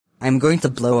I'm going to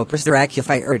blow up Restauracja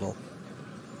Fyrtel.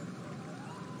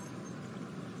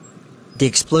 The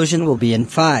explosion will be in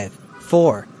 5,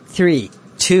 4, 3,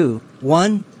 2,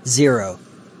 1, 0.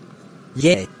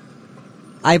 Yay!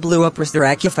 I blew up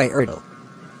Restauracja Fyrtel.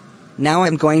 Now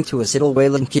I'm going to Acidal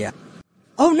Walenkia.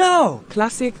 Oh no!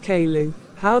 Classic Caillou.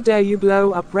 How dare you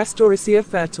blow up Restauracja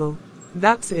Fyrtel?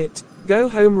 That's it. Go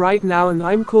home right now and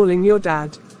I'm calling your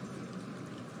dad.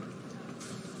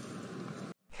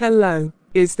 Hello,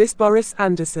 is this Boris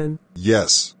Anderson?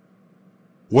 Yes.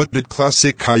 What did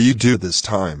Classic Caillou do this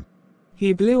time?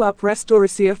 He blew up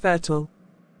Restauracja Fyrtel.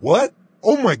 What?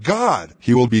 Oh my god!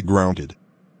 He will be grounded.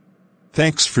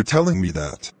 Thanks for telling me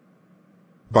that.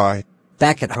 Bye.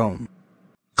 Back at home.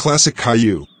 Classic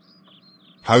Caillou.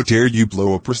 How dare you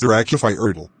blow up Restauracja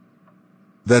Fyrtel?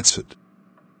 That's it.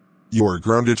 You are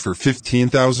grounded for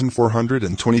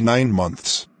 15,429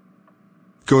 months.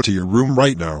 Go to your room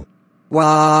right now.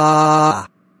 Wah!